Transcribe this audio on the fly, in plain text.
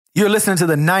You're listening to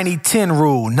the 90-10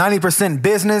 rule. 90%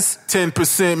 business,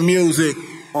 10% music.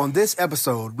 On this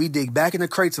episode, we dig back in the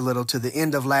crates a little to the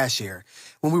end of last year,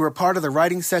 when we were part of the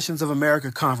Writing Sessions of America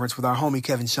conference with our homie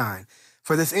Kevin Shine.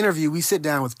 For this interview, we sit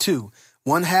down with Tuo,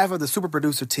 one half of the super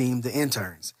producer team, The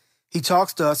Interns. He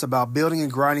talks to us about building and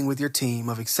grinding with your team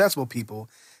of accessible people,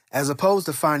 as opposed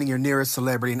to finding your nearest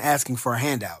celebrity and asking for a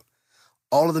handout.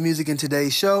 All of the music in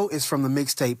today's show is from the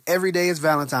mixtape Every Day is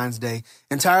Valentine's Day,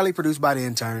 entirely produced by The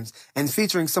Interns, and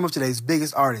featuring some of today's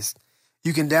biggest artists.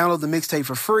 You can download the mixtape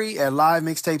for free at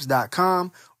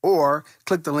livemixtapes.com or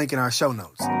click the link in our show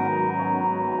notes.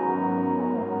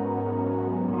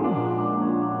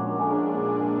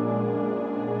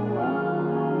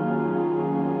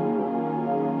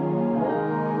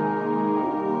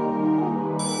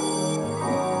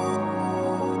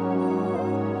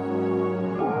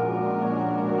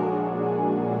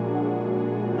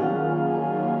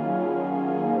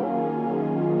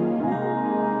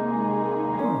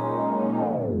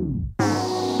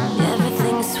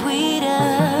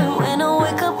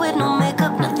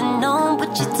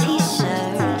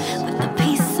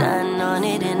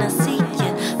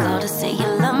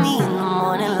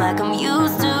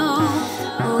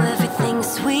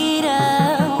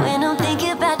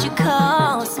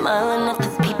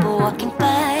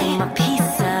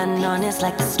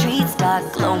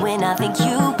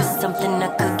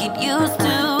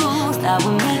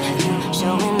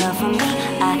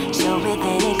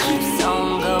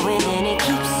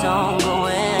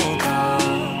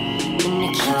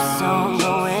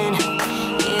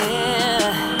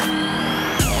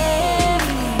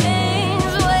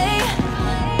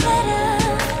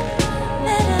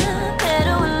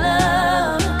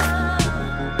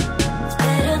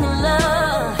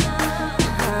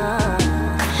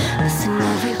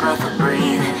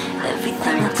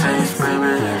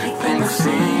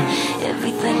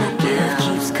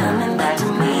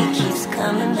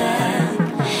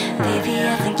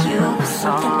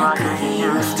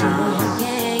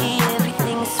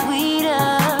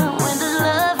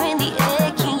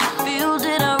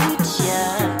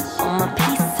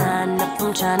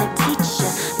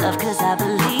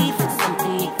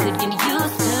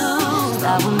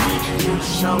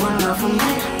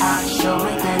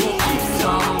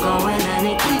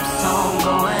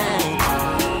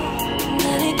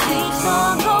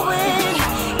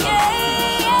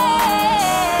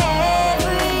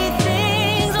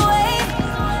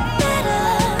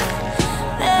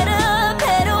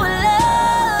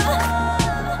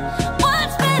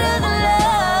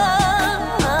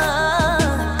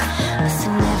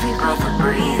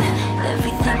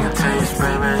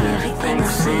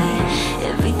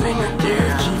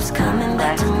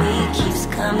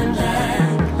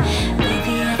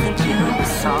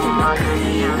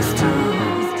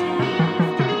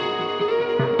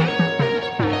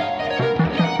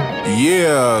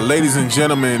 Yeah, ladies and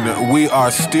gentlemen, we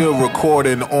are still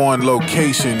recording on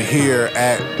location here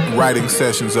at Writing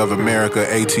Sessions of America,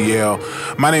 ATL.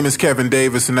 My name is Kevin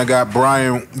Davis, and I got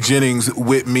Brian Jennings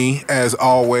with me, as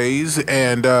always.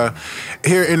 And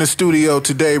here in the studio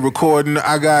today recording,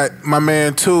 I got my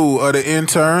man, Tuo of Da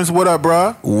Internz. What up,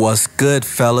 bruh? What's good,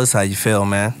 fellas? How you feel,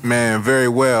 man? Man, very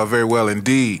well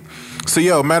indeed.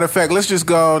 So, matter of fact, let's just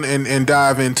go on and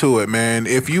dive into it, man.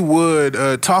 If you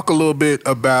would, talk a little bit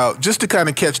about, just to kind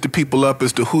of catch the people up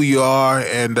as to who you are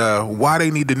and why they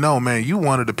need to know, man. You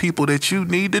one of the people that you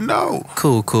need to know.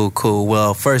 Cool.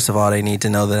 Well, first of all, they need to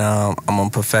know that I'm a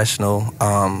professional,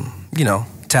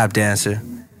 tap dancer.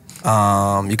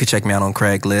 You can check me out on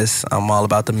Craigslist. I'm all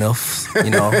about the MILFs,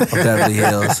 of Beverly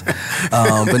Hills.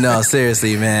 But no,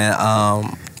 seriously, man.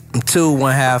 I'm Tuo,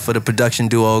 one half of the production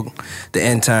duo, The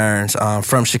Interns,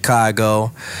 from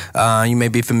Chicago. You may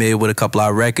be familiar with a couple of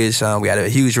our records. We had a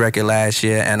huge record last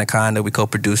year, Anaconda. We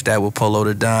co-produced that with Polo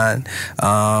the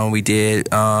Don. We did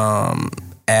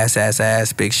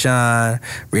Ass, Big Sean,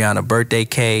 Rihanna Birthday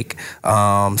Cake,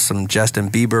 some Justin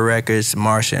Bieber records,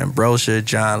 Marsha Ambrosia,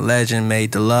 John Legend,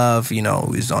 Made the Love. We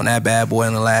was on that bad boy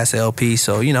on the last LP.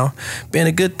 So, been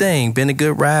a good thing, been a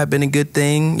good ride, been a good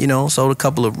thing. Sold a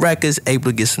couple of records, able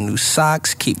to get some new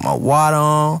socks, keep my water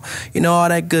on, all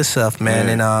that good stuff, man.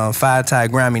 And 5-time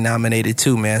Grammy nominated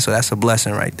too, man. So that's a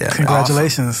blessing right there.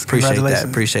 Congratulations. Awesome.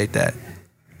 Appreciate that.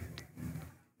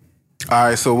 All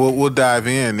right, so we'll dive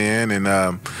in then, and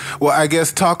I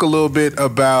guess talk a little bit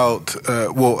about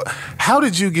how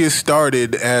did you get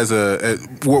started as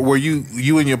were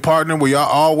you and your partner, were y'all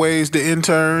always the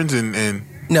interns and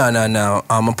No.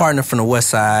 I'm a partner from the west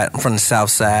side. I'm from the south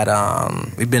side.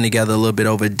 We've been together a little bit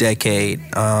over a decade.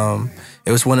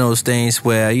 It was one of those things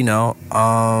where,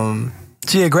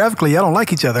 geographically, y'all don't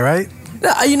like each other, right?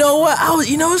 You know what?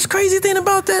 You know what's the crazy thing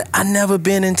about that? I never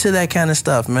been into that kind of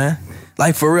stuff, man.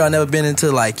 Like, for real, I never been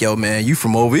into, like, yo, man, you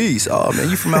from over east. Oh, man,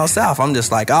 you from out south. I'm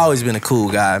just like, I always been a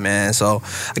cool guy, man. So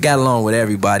I got along with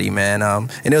everybody, man. And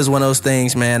it was one of those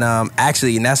things, man,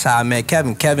 actually, and that's how I met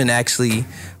Kevin. Kevin actually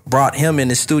brought him in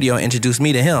the studio and introduced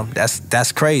me to him.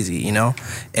 That's crazy, you know?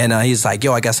 And he's like,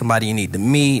 yo, I got somebody you need to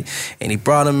meet. And he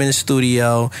brought him in the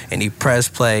studio, and he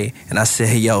pressed play. And I said,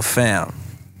 hey, yo, fam,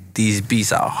 these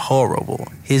beats are horrible.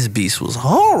 His beats was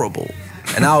horrible.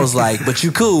 And I was like, but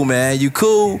you cool, man. You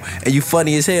cool, and you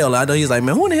funny as hell. I know he's like,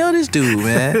 man, who the hell this dude,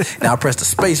 man? And I pressed the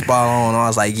space bar on, and I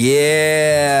was like,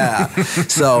 yeah.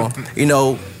 So, you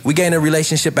know, we gained a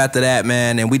relationship after that,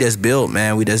 man, and we just built,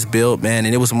 man.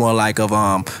 And it was more like of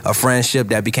a friendship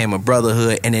that became a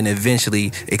brotherhood, and then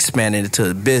eventually expanded into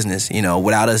a business, you know,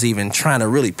 without us even trying to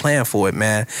really plan for it,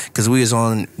 man. Because we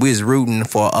was rooting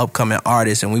for an upcoming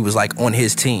artist, and we was like on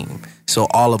his team. So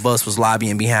all of us was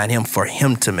lobbying behind him for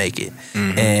him to make it.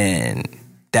 Mm-hmm. And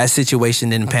that situation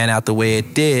didn't pan out the way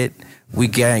it did. We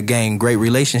gained great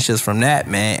relationships from that,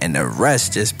 man. And the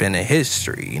rest just been a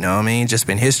history, you know what I mean? Just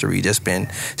been history, just been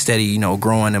steady, you know,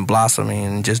 growing and blossoming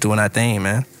and just doing our thing,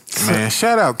 man. Man,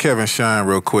 shout out Kevin Shine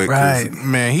real quick. Right.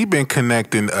 Man, he been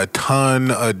connecting a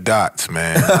ton of dots,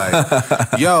 man.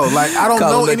 Like, yo, like, I don't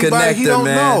know anybody he don't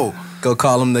know. Go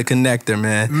call him the connector,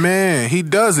 man. Man, he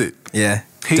does it. Yeah.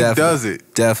 He does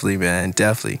it. Definitely, man.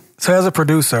 Definitely. So as a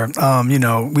producer, you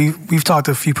know, we've talked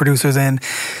to a few producers, and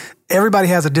everybody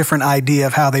has a different idea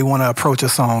of how they want to approach a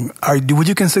song. Would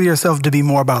you consider yourself to be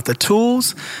more about the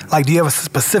tools? Like, do you have a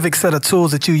specific set of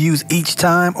tools that you use each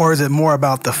time, or is it more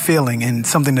about the feeling and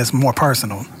something that's more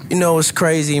personal? You know, it's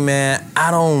crazy, man.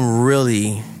 I don't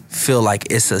really feel like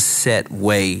it's a set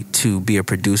way to be a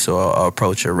producer or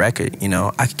approach a record. You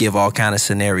know, I could give all kind of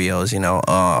scenarios, you know,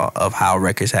 of how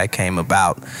records had came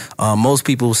about. Most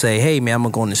people say, hey, man, I'm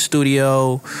going to go in the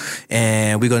studio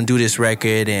and we're going to do this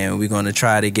record and we're going to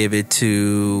try to give it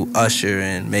to Usher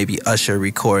and maybe Usher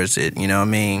records it. You know what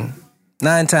I mean?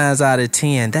 9 times out of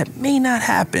 10, that may not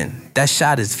happen. That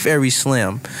shot is very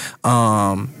slim.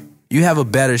 You have a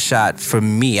better shot, for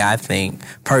me, I think,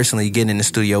 personally, getting in the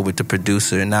studio with the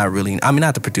producer and not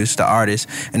the producer, the artist,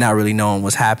 and not really knowing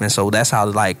what's happening. So that's how,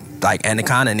 like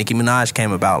Anaconda, Nicki Minaj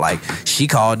came about. Like, she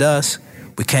called us,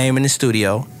 we came in the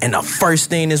studio, and the first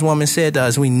thing this woman said to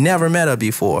us, we never met her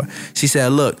before. She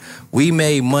said, look, we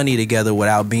made money together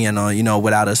without being on, you know,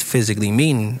 without us physically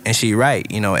meeting. And she right.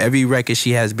 You know, every record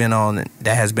she has been on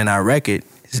that has been our record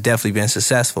has definitely been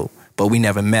successful. But we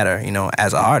never met her, you know,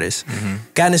 as an artist. Mm-hmm.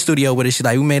 Got in the studio with her. She's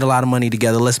like, we made a lot of money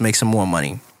together. Let's make some more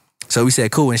money. So we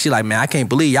said, cool. And she's like, man, I can't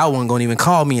believe y'all wasn't going to even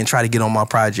call me and try to get on my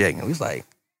project. And we was like,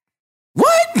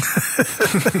 what?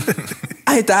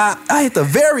 I hit the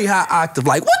very high octave.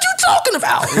 Like, what you talking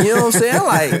about? You know what I'm saying? I'm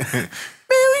like, man,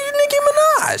 you Nicki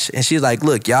Minaj. And she's like,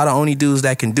 look, y'all the only dudes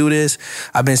that can do this.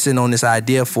 I've been sitting on this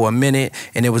idea for a minute,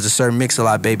 and it was a certain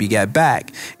mix-a-lot baby got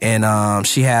back. And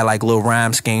she had like little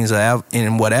rhyme schemes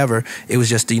and whatever. It was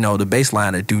just, you know, the bass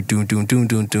line of do.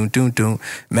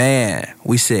 Man,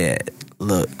 we said,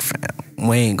 look, fam,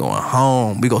 we ain't going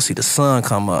home. We gonna see the sun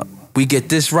come up. We get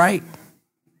this right,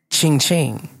 ching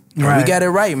ching. Right. We got it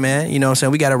right, man. You know what I'm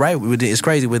saying? We got it right. It's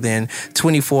crazy. Within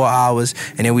 24 hours,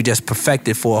 and then we just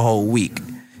perfected for a whole week.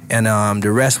 And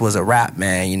the rest was a wrap,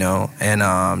 man, you know. And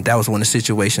that was one of the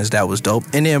situations that was dope.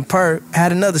 And then Per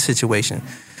had another situation.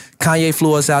 Kanye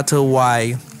flew us out to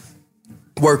Hawaii,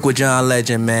 worked with John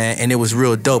Legend, man, and it was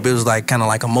real dope. It was like kind of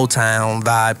like a Motown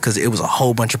vibe because it was a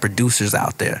whole bunch of producers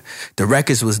out there. The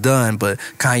records was done, but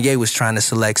Kanye was trying to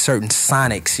select certain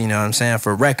sonics, you know what I'm saying,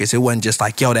 for records. It wasn't just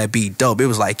like, yo, that beat dope. It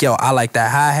was like, yo, I like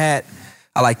that hi-hat,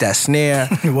 I like that snare,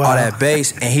 wow, all that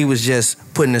bass, and he was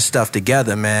just putting this stuff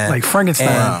together, man. Like Frankenstein.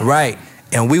 And, right.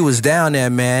 And we was down there,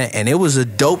 man, and it was a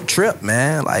dope trip,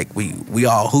 man. Like, we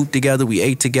all hooped together, we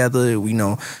ate together, we, you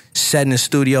know, sat in the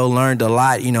studio, learned a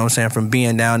lot, you know what I'm saying, from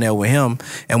being down there with him.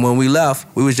 And when we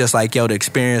left, we was just like, yo, the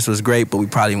experience was great, but we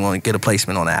probably won't get a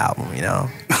placement on the album, you know.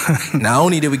 Not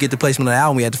only did we get the placement on the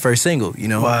album, we had the first single, you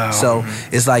know. Wow. So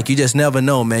it's like, you just never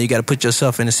know, man. You got to put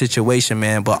yourself in a situation,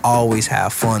 man, but always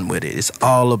have fun with it. It's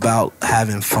all about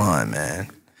having fun, man.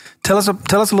 Tell us a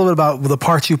little bit about the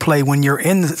part you play when you're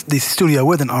in the studio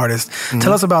with an artist. Mm-hmm.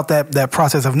 Tell us about that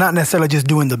process of not necessarily just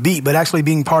doing the beat, but actually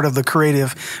being part of the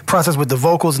creative process with the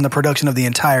vocals and the production of the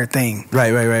entire thing.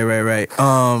 Right.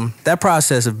 That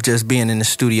process of just being in the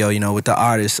studio, you know, with the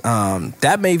artist,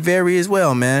 that may vary as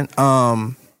well, man.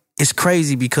 It's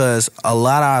crazy because a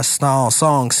lot of our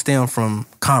songs stem from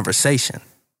conversation.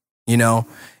 You know,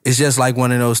 it's just like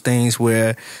one of those things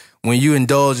where when you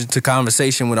indulge into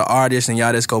conversation with an artist and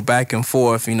y'all just go back and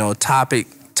forth, you know, topic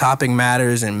topic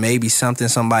matters, and maybe something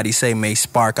somebody say may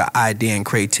spark an idea and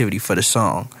creativity for the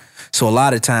song. So a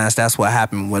lot of times that's what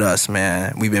happened with us,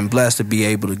 man. We've been blessed to be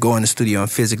able to go in the studio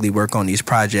and physically work on these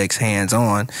projects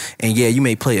hands-on. And yeah, you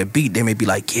may play a beat. They may be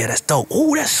like, yeah, that's dope.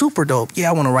 Oh, that's super dope. Yeah,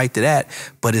 I want to write to that.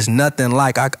 But it's nothing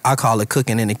like, I call it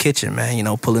cooking in the kitchen, man. You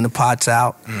know, pulling the pots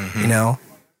out, you know,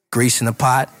 greasing the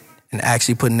pot, and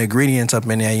actually putting the ingredients up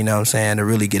in there, you know what I'm saying, to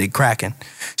really get it cracking.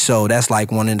 So that's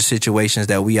like one of the situations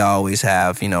that we always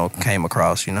have, you know, came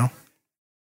across, you know.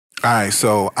 All right,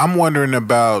 so I'm wondering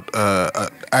about,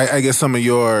 I guess, some of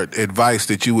your advice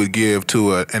that you would give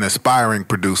to an aspiring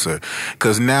producer.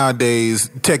 Because nowadays,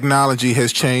 technology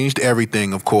has changed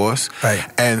everything, of course. Right.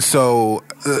 And so,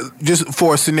 just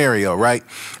for a scenario, right?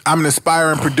 I'm an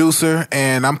aspiring producer,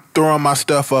 and I'm throwing my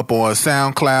stuff up on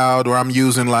SoundCloud, or I'm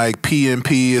using like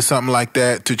PNP or something like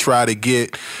that to try to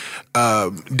get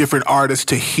different artists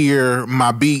to hear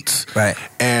my beats, right?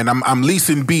 And I'm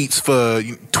leasing beats for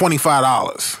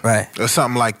 $25, right, or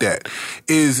something like that.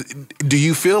 Do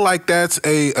you feel like that's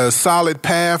a solid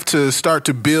path to start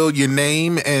to build your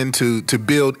name and to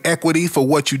build equity for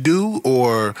what you do,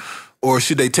 or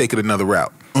should they take it another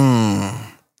route?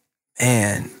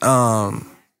 And I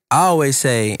always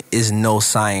say it's no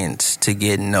science to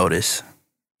get noticed.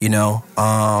 You know,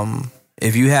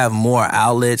 if you have more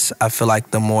outlets, I feel like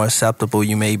the more acceptable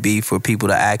you may be for people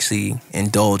to actually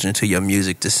indulge into your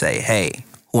music, to say, hey,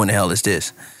 who in the hell is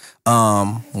this?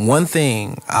 One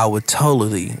thing I would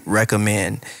totally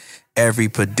recommend every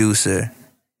producer,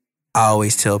 I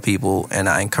always tell people, and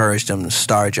I encourage them to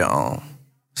start your own.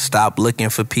 Stop looking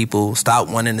for people. Stop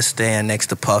wanting to stand next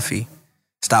to Puffy.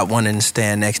 Stop wanting to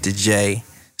stand next to Jay.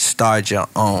 Start your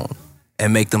own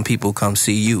and make them people come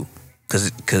see you.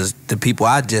 Because the people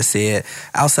I just said,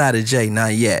 outside of Jay,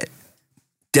 not yet,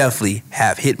 definitely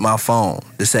have hit my phone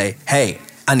to say, hey,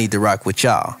 I need to rock with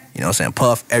y'all. You know what I'm saying?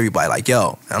 Puff, everybody like,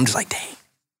 yo. And I'm just like, dang,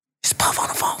 it's Puff on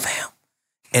the phone, fam.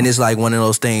 And it's like one of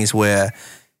those things where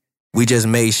we just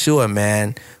made sure,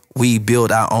 man, we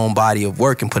build our own body of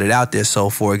work and put it out there. So,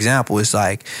 for example, it's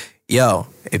like, yo,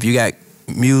 if you got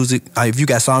music, if you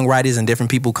got songwriters and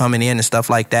different people coming in and stuff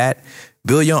like that,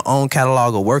 build your own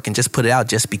catalog of work and just put it out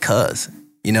just because,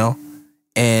 you know?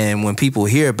 And when people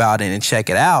hear about it and check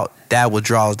it out, that will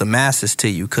draw the masses to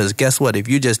you. Because guess what? If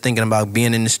you're just thinking about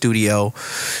being in the studio,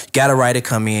 got a writer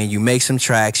come in, you make some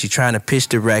tracks, you're trying to pitch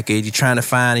the record, you're trying to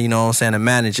find, you know what I'm saying, a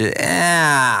manager.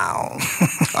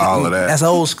 All of that. That's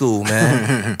old school,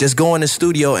 man. Just go in the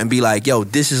studio and be like, yo,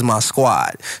 this is my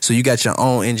squad. So you got your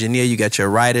own engineer, you got your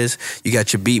writers, you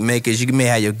got your beat makers, you may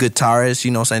have your guitarist,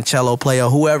 you know what I'm saying, cello player,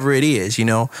 whoever it is, you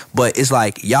know. But it's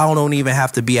like, y'all don't even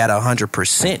have to be at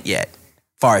 100% yet.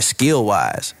 Far as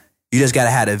skill-wise, you just got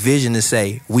to have a vision to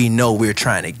say, we know we're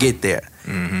trying to get there.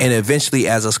 Mm-hmm. And eventually,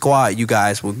 as a squad, you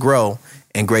guys will grow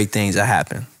and great things will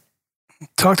happen.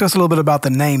 Talk to us a little bit about the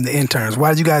name, The Interns. Why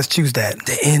did you guys choose that?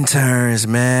 The Interns,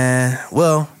 man.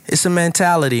 Well, it's a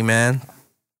mentality, man.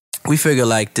 We figure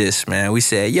like this, man. We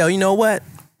said, yo, you know what?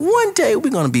 One day we're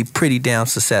going to be pretty damn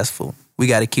successful. We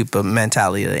got to keep a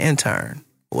mentality of the intern.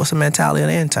 What's the mentality of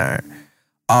the intern?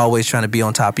 Always trying to be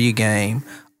on top of your game.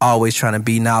 Always trying to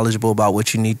be knowledgeable about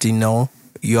what you need to know.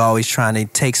 You're always trying to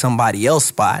take somebody else's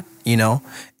spot, you know,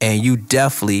 and you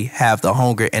definitely have the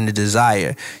hunger and the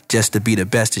desire just to be the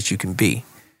best that you can be.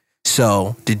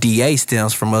 So the DA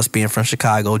stems from us being from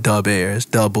Chicago, Dub Airs,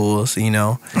 Dub Bulls, you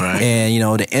know, right. And, you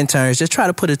know, the interns just try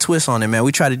to put a twist on it, man.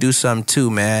 We try to do something too,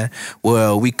 man,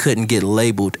 where we couldn't get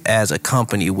labeled as a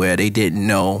company where they didn't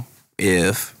know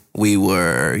if we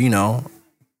were, you know,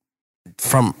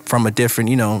 from a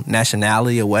different, you know,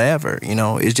 nationality or whatever, you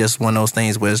know. It's just one of those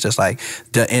things where it's just like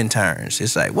the interns.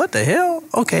 It's like, what the hell?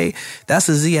 Okay, that's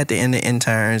a Z at the end of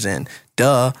interns and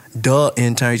duh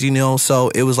interns, you know. So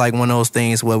it was like one of those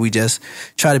things where we just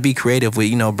try to be creative with,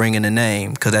 you know, bringing the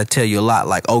name, because that tell you a lot.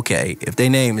 Like, okay, if their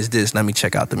name is this, let me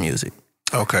check out the music.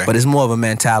 Okay. But it's more of a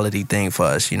mentality thing for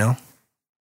us, you know.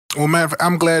 Well, man,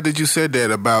 I'm glad that you said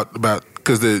that about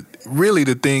because the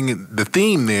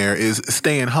theme there is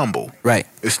staying humble. Right.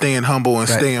 It's staying humble and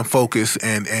right. staying focused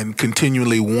and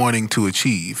continually wanting to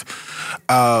achieve.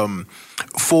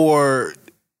 For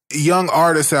young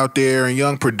artists out there and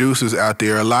young producers out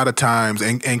there, a lot of times,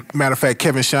 and matter of fact,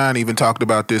 Kevin Shine even talked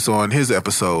about this on his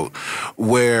episode,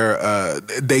 where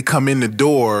they come in the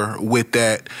door with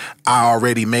that I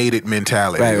already made it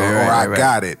mentality, right, or I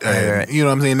got it. Right. You know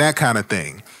what I'm saying? That kind of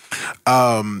thing.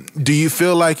 Do you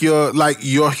feel like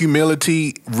your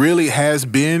humility really has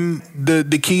been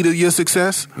the key to your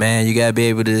success? Man, you gotta be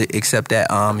able to accept that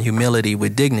humility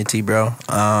with dignity, bro.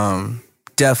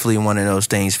 Definitely one of those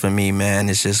things for me, man.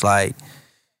 It's just like,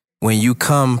 when you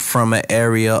come from an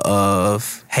area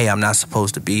of, hey, I'm not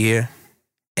supposed to be here,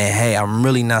 and hey, I'm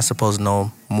really not supposed to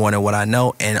know more than what I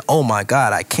know, and oh my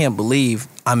God, I can't believe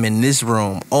I'm in this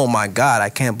room. Oh my God, I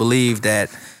can't believe that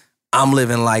I'm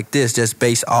living like this just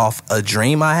based off a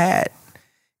dream I had.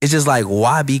 It's just like,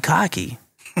 why be cocky?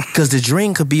 Because the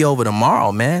dream could be over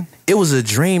tomorrow, man. It was a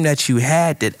dream that you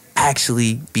had that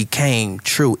actually became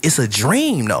true. It's a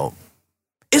dream, though.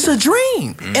 It's a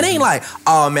dream. Mm-hmm. It ain't like,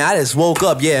 oh, man, I just woke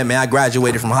up. Yeah, man, I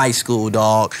graduated from high school,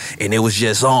 dog, and it was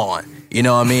just on. You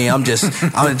know what I mean? I'm just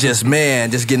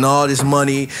getting all this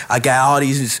money. I got all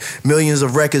these millions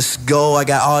of records go. I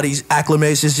got all these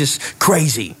acclamations. It's just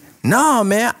crazy. No,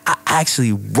 man, I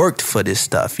actually worked for this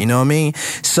stuff. You know what I mean?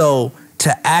 So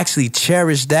to actually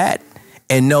cherish that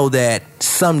and know that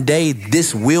someday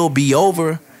this will be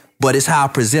over, but it's how I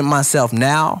present myself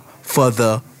now for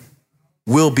the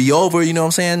will be over, you know what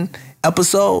I'm saying,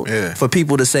 episode. Yeah. For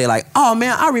people to say like, oh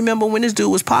man, I remember when this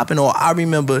dude was popping, or I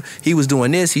remember he was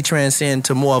doing this. He transcended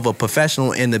to more of a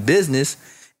professional in the business.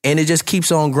 And it just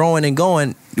keeps on growing and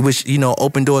going, which, you know,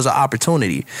 open doors of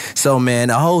opportunity. So, man,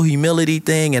 the whole humility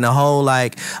thing and the whole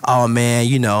like, oh, man,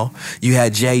 you know, you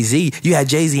had Jay-Z and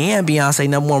Beyonce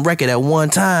 #1 record at one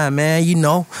time, man. You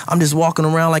know, I'm just walking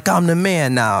around like I'm the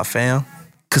man now, fam.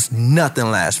 Because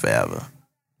nothing lasts forever.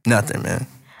 Nothing, man.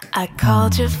 I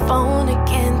called your phone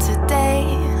again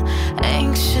today,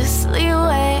 anxiously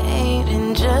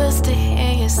waiting just to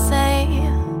hear you say,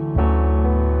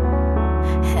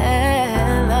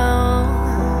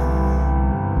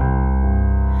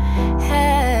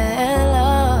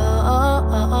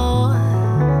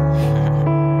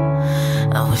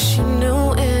 I wish you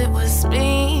knew it was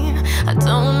me. I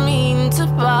don't mean to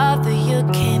bother you,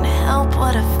 can't help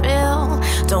what I feel.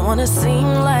 Don't wanna seem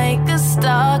like a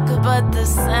stalker, but the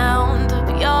sound of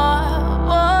your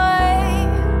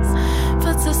voice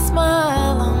puts a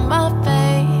smile on my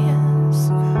face.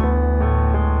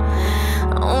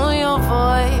 Oh, your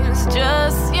voice,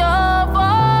 just your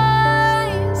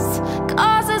voice,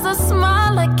 causes a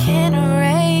smile I can't erase.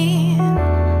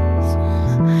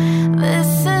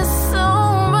 This is so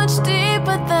much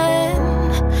deeper than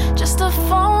just a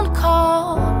phone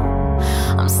call.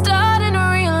 I'm starting to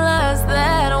realize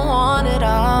that I want it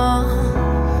all.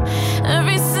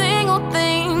 Every single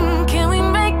thing, can we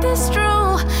make this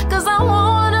true? 'Cause I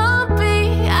wanna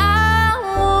be yours.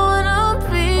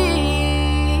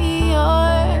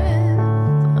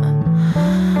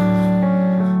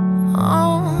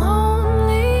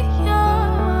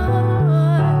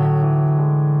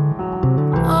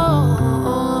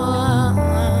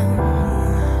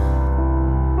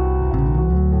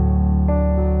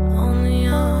 Only yours. Only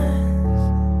yours.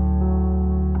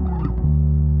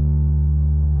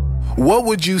 What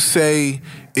would you say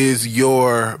is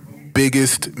your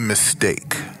biggest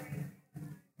mistake?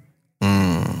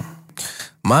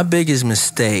 My biggest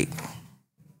mistake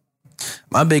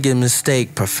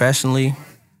professionally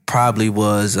probably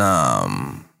was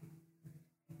not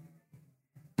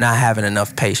having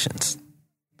enough patience.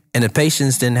 And the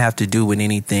patience didn't have to do with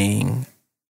anything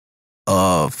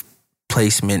of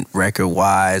placement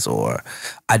record-wise, or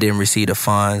I didn't receive the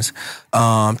funds.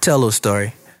 Tell a little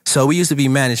story. So we used to be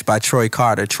managed by Troy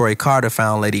Carter. Troy Carter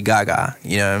found Lady Gaga,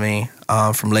 you know what I mean?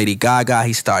 From Lady Gaga,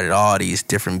 he started all these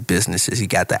different businesses. He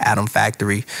got the Atom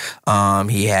Factory.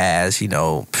 He has, you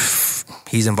know,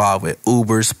 he's involved with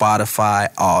Uber, Spotify,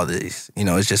 all these. You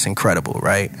know, it's just incredible,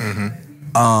 right?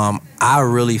 Mm-hmm. I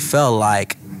really felt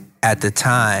like at the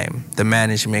time, the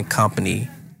management company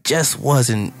just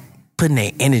wasn't putting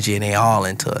their energy and their all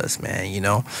into us, man, you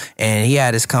know? And he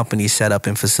had his company set up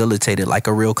and facilitated like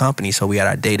a real company. So we had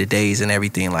our day-to-days and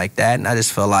everything like that. And I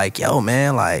just felt like, yo,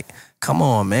 man, like, come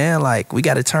on, man. Like, we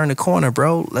got to turn the corner,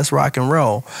 bro. Let's rock and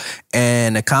roll.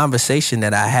 And the conversation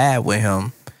that I had with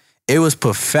him, it was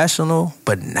professional,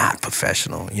 but not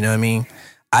professional. You know what I mean?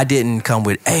 I didn't come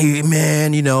with, hey,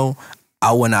 man, you know,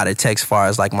 I went out of text as far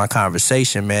as like my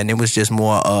conversation, man. It was just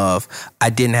more of, I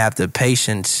didn't have the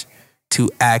patience to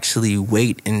actually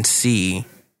wait and see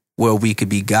where we could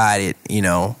be guided, you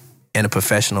know, in a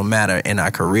professional manner in our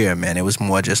career, man. It was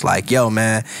more just like, yo,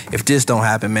 man, if this don't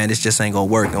happen, man, this just ain't gonna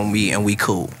work, and we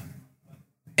cool.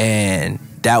 And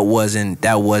that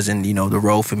wasn't, you know, the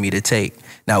role for me to take.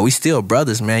 Now, we still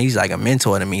brothers, man. He's like a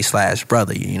mentor to me /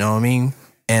 brother, you know what I mean?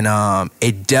 And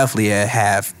it definitely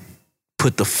have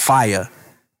put the fire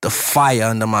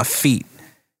under my feet.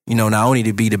 You know, not only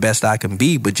to be the best I can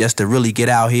be, but just to really get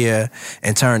out here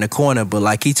and turn the corner. But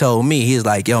like he told me, he's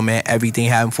like, yo, man, everything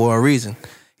happened for a reason.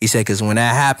 He said, because when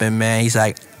that happened, man, he's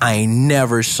like, I ain't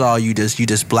never saw you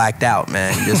just blacked out,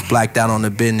 man. You just blacked out on the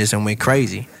business and went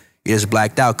crazy. You're just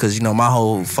blacked out because, you know, my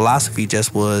whole philosophy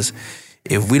just was,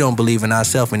 if we don't believe in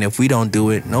ourselves and if we don't do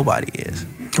it, nobody is.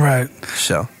 Right.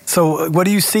 So what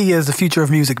do you see as the future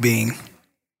of music being?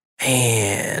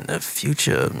 Man, the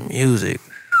future of music.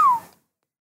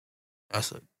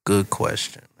 That's a good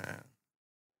question, man.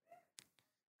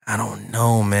 I don't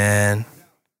know, man.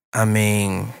 I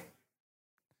mean,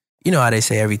 you know how they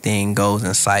say everything goes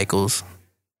in cycles?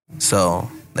 So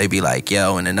they be like,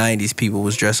 yo, in the 90s, people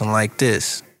was dressing like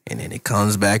this. And then it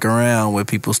comes back around where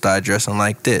people start dressing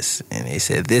like this. And they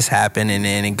said this happened, and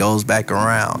then it goes back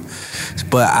around.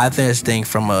 But I just think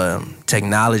from a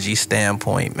technology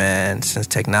standpoint, man, since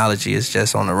technology is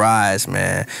just on the rise,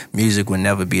 man, music will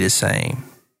never be the same.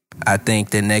 I think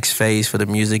the next phase for the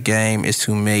music game is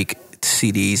to make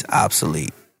CDs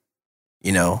obsolete.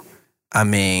 You know, I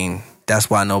mean,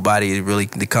 that's why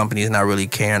the company is not really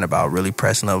caring about really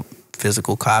pressing up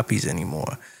physical copies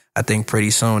anymore. I think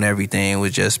pretty soon everything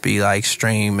would just be like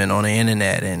streaming on the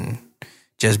internet and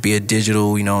just be a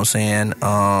digital, you know what I'm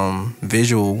saying,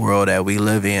 visual world that we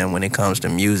live in when it comes to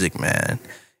music, man.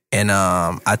 And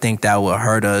I think that will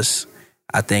hurt us.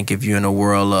 I think if you're in a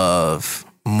world of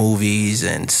movies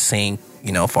and sync,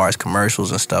 you know, as far as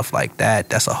commercials and stuff like that,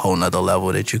 that's a whole nother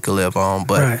level that you could live on.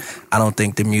 But right. I don't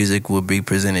think the music will be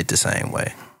presented the same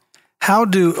way. How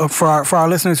do, for our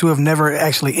listeners who have never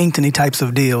actually inked any types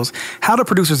of deals, how do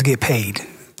producers get paid?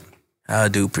 How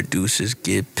do producers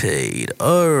get paid?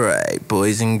 All right,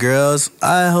 boys and girls,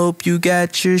 I hope you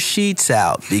got your sheets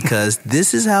out because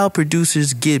this is how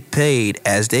producers get paid,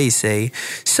 as they say.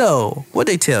 So, what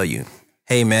they tell you?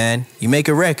 Hey, man, you make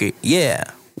a record. Yeah.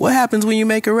 What happens when you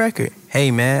make a record?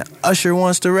 Hey, man, Usher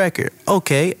wants the record.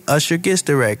 Okay, Usher gets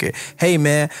the record. Hey,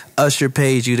 man, Usher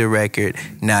pays you the record.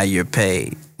 Now you're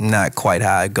paid. Not quite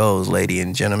how it goes, ladies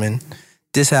and gentlemen.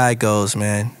 This how it goes,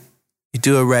 man. You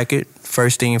do a record,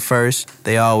 first thing first,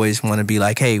 they always want to be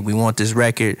like, hey, we want this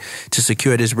record. To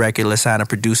secure this record, let's sign a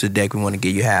producer deck. We want to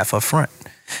give you half up front.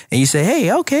 And you say,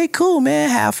 hey, okay, cool, man,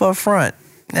 half up front.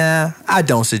 Nah, I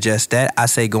don't suggest that. I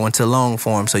say go into long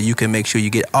form so you can make sure you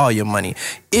get all your money.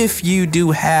 If you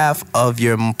do half of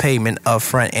your payment up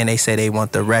front and they say they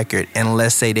want the record, and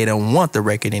let's say they don't want the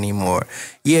record anymore,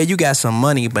 yeah, you got some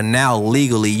money, but now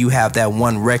legally you have that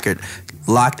one record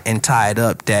locked and tied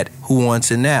up that who wants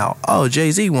it now? Oh,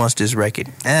 Jay-Z wants this record.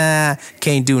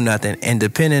 Can't do nothing. And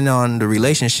depending on the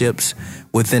relationships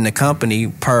within the company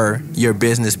per your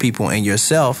business people and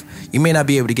yourself, you may not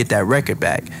be able to get that record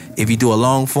back. If you do a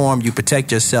long form, you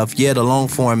protect yourself. Yeah, the long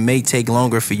form may take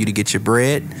longer for you to get your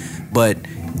bread, but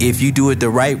if you do it the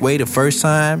right way the first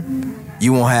time,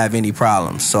 you won't have any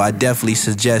problems. So I definitely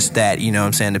suggest that, you know what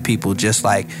I'm saying, to people, just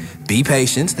like be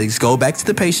patient. Let's go back to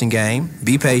the patient game.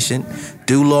 Be patient,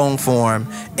 do long form,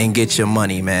 and get your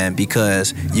money, man,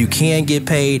 because you can get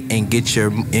paid and get you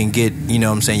know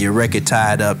what I'm saying, your record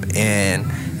tied up, and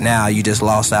now you just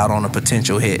lost out on a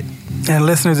potential hit. And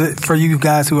listeners, for you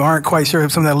guys who aren't quite sure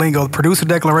of some of that lingo, producer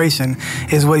declaration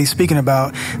is what he's speaking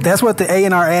about. That's what the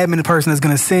A&R admin person is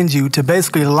going to send you to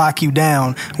basically lock you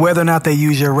down, whether or not they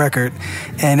use your record.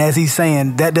 And as he's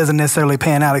saying, that doesn't necessarily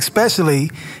pan out,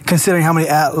 especially considering how many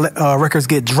records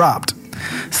get dropped.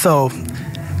 So,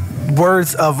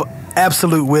 words of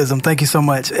absolute wisdom. Thank you so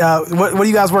much. What are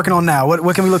you guys working on now?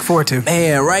 What can we look forward to?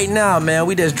 Man, right now, man,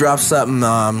 we just dropped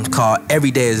something called Every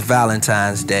Day is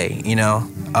Valentine's Day, you know?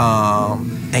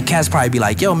 And cats probably be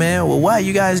like, yo, man, well, why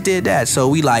you guys did that? So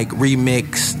we like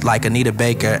remixed like Anita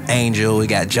Baker, Angel. We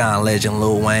got John Legend,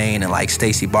 Lil Wayne, and like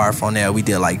Stacey Barf on there. We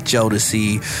did like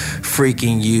Jodeci,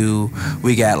 Freaking You.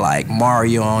 We got like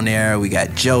Mario on there. We got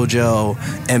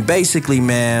JoJo. And basically,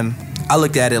 man, I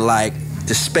looked at it like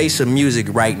the space of music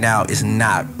right now is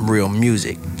not real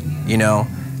music. You know,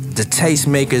 the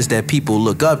tastemakers that people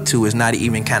look up to is not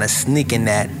even kind of sneaking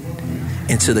that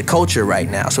into the culture right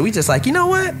now. So we just like, you know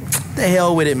what? The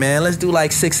hell with it, man. Let's do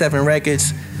like 6-7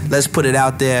 records. Let's put it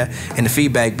out there. And the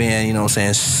feedback being, you know what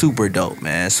I'm saying, super dope,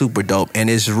 man. Super dope. And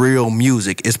it's real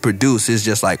music. It's produced. It's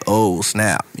just like, oh,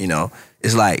 snap, you know.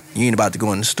 It's like, you ain't about to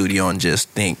go in the studio and just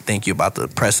think you're about to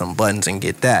press some buttons and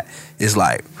get that. It's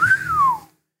like,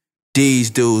 these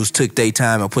dudes took their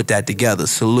time and put that together.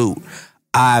 Salute.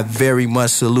 I very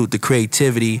much salute the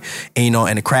creativity and, you know,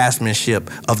 and the craftsmanship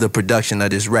of the production of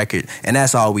this record. And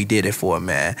that's all we did it for,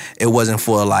 man. It wasn't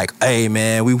for like, hey,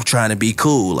 man, we were trying to be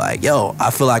cool. Like, yo,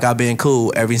 I feel like I've been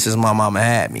cool ever since my mama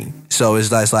had me. So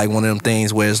it's like one of them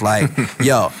things where it's like,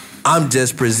 yo, I'm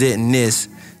just presenting this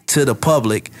to the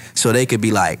public so they could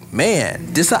be like,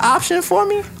 man, this an option for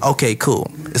me? Okay, cool.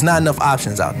 There's not enough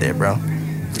options out there, bro.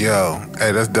 Yo,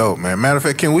 hey, that's dope, man. Matter of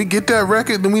fact, can we get that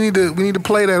record? Then we need to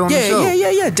play that on the show.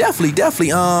 Yeah, definitely.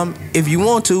 If you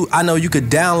want to, I know you could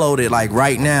download it like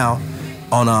right now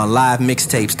on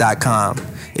livemixtapes.com.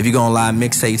 If you go on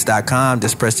livemixtapes.com,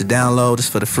 just press the download. It's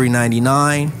for the free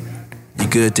 99. You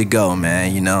good to go,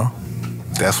 man. You know.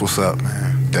 That's what's up,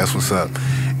 man. That's what's up.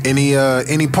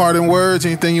 Any parting words?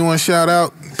 Anything you want to shout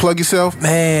out? Plug yourself?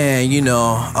 Man, you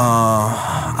know,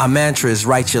 our mantra is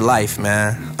write your life,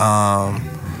 man.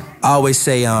 I always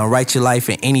say write your life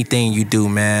in anything you do,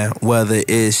 man. Whether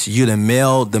it's you the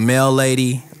mail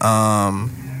lady,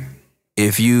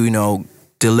 if you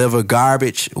deliver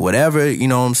garbage, whatever, you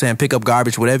know what I'm saying, pick up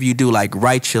garbage, whatever you do, like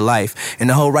write your life. And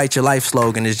the whole write your life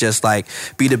slogan is just like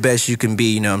be the best you can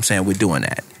be, you know what I'm saying? We're doing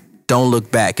that. Don't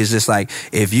look back. It's just like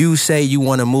if you say you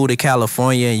want to move to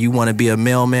California and you want to be a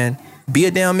mailman, be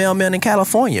a damn mailman in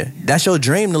California. That's your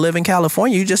dream, to live in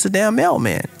California. You're just a damn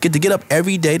mailman. Get to get up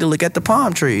every day to look at the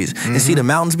palm trees and see the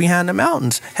mountains behind the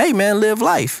mountains. Hey, man, live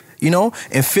life,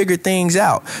 and figure things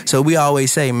out. So we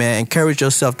always say, man, encourage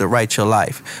yourself to write your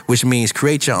life, which means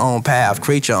create your own path,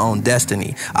 create your own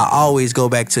destiny. I always go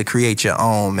back to create your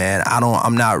own, man.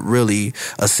 I'm not really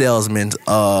a salesman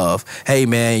of, hey,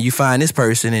 man, you find this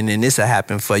person and then this will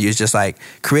happen for you. It's just like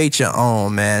create your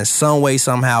own, man. Some way,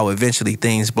 somehow, eventually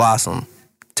things blossom.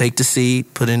 Take the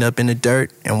seed, put it up in the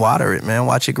dirt, and water it, man.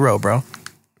 Watch it grow, bro.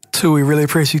 Too, we really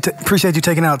appreciate you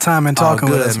taking out time and talking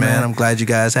with us, man. I'm glad you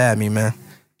guys had me, man.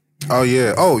 Oh,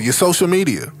 yeah. Oh, your social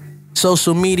media.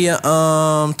 Social media,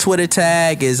 Twitter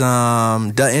tag is Da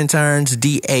Internz,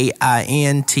 DAINTERNZ.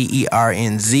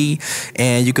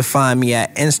 And you can find me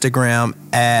at Instagram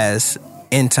as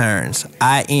Internz,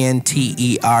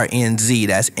 INTERNZ.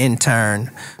 That's intern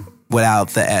without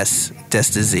the S,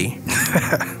 just the Z.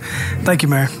 Thank you,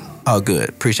 man. Oh, good.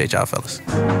 Appreciate y'all, fellas.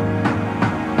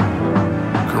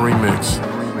 Remix.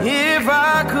 If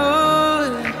I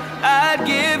could, I'd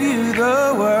give you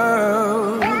the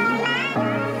world,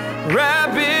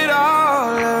 wrap it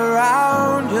all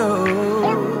around you.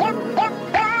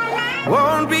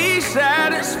 Won't be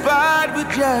satisfied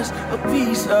with just a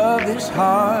piece of this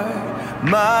heart,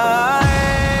 my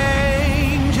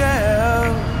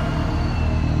angel.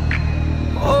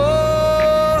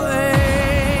 Oh,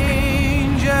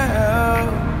 angel,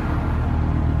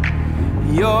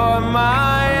 you're my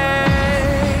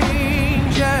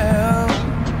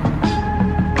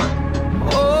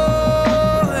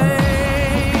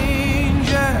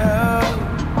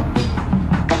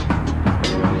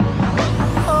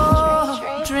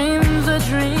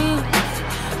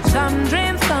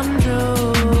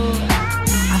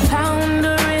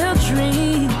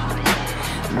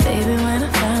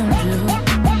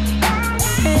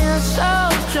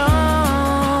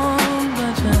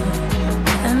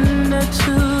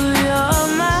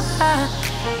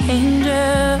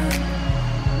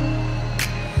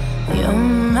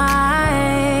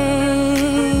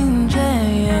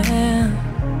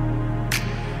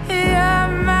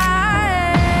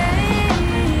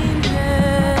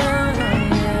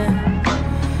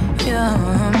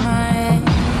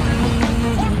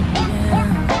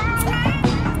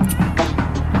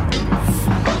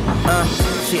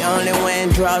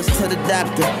draws to the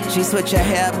doctor. She switch her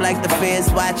hair up like the feds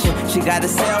watching. She got a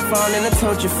cell phone and a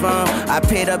touch phone. I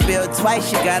paid her bill twice.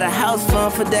 She got a house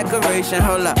phone for decoration.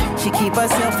 Hold up, she keep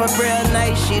herself up real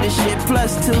nice. She the shit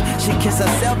 +2. She kiss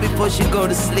herself before she go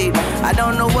to sleep. I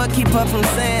don't know what keep her from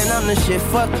saying I'm the shit.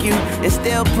 Fuck you. And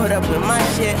still put up with my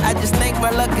shit. I just thank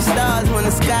my lucky stars when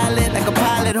the sky lit like a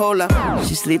pilot. Hold up,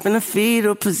 she sleep in a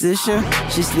fetal position.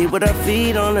 She sleep with her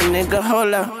feet on a nigga.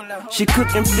 Hold up, she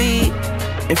cook and feed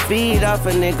off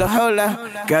a nigga, hola.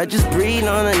 Girl, just breathe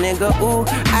on a nigga, ooh.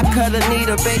 I cut her, need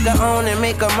a baker on and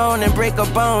make her moan and break her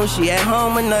bone. She at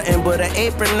home with nothing but an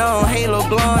apron on, halo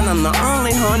blonde. I'm the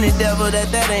only horny devil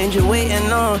that angel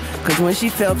waiting on. Cause when she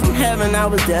fell from heaven, I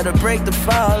was there to break the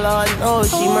fall. Lord knows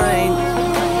she mine.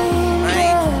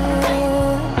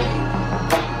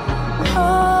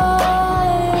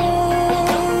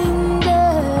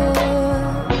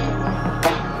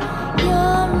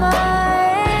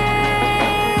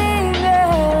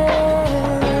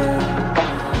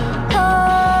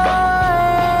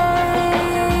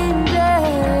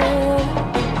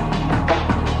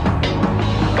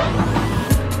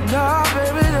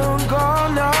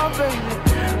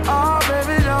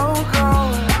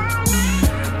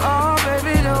 Oh, baby,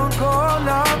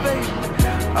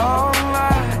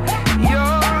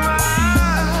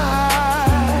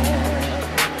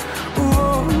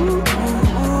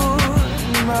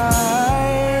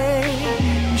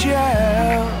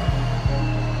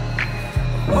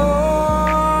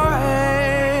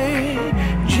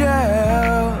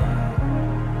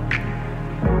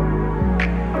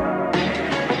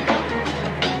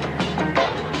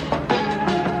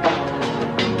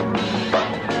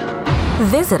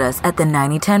 Visit us at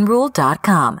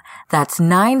the9010rule.com. That's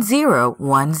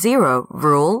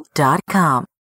 9010rule.com.